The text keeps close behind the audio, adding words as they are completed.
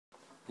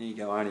Here you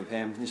go, Aunty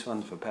Pam. This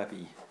one's for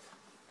Pappy.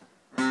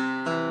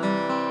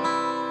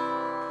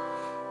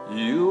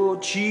 Your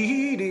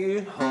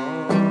cheating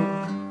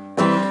heart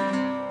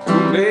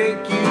will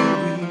make you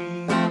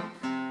weep.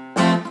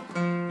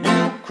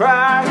 You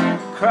cry,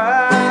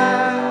 try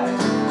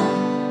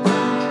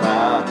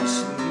to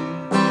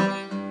sleep,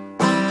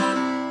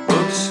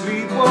 but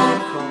sleep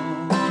won't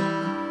come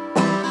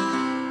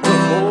the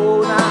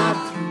whole night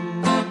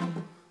through.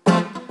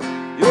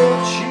 Your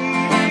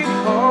cheating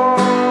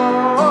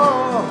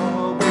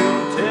heart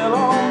will tell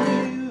on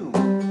you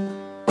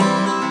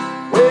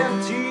when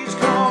tears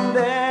come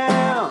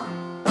down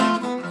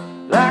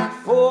like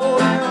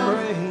falling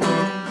rain.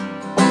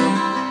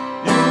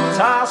 You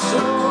toss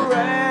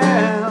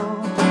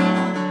around,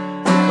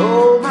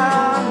 call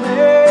my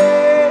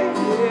name,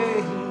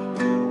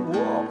 you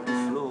walk the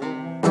floor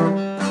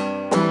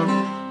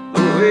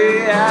the way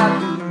I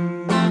do.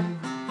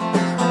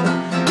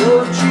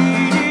 Your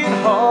cheating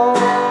heart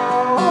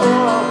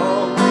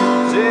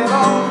set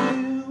on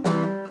you.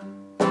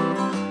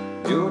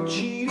 Your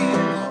cheating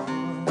heart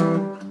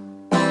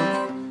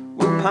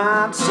will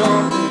pine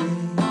someday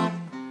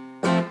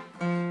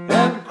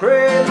and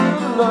crave the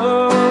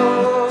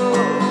love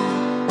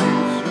you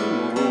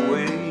threw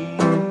away.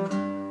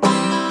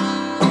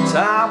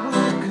 Time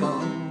will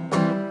come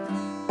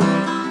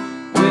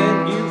when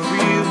you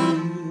feel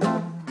blue.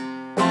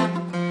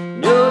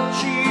 Your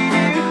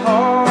cheating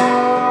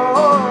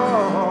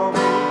heart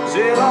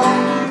set on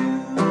you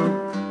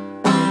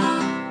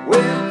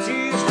when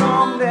tears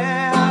come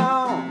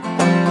down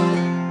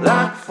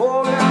like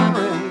falling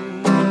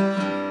rain.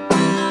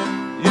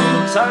 You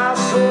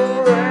toss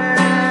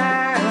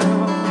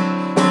around,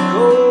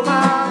 call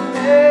my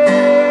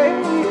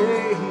name,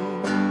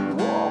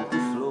 walk the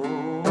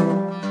floor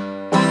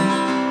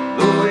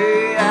the way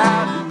I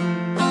do.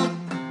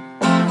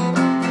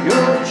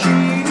 Your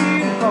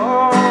cheating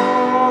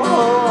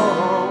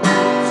heart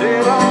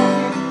set on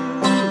you.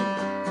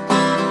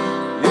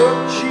 Your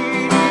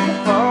cheating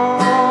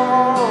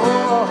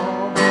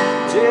heart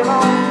set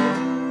on you.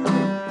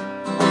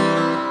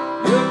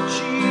 Your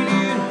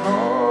cheating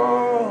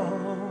heart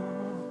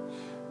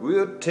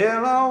will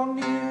tell on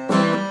you.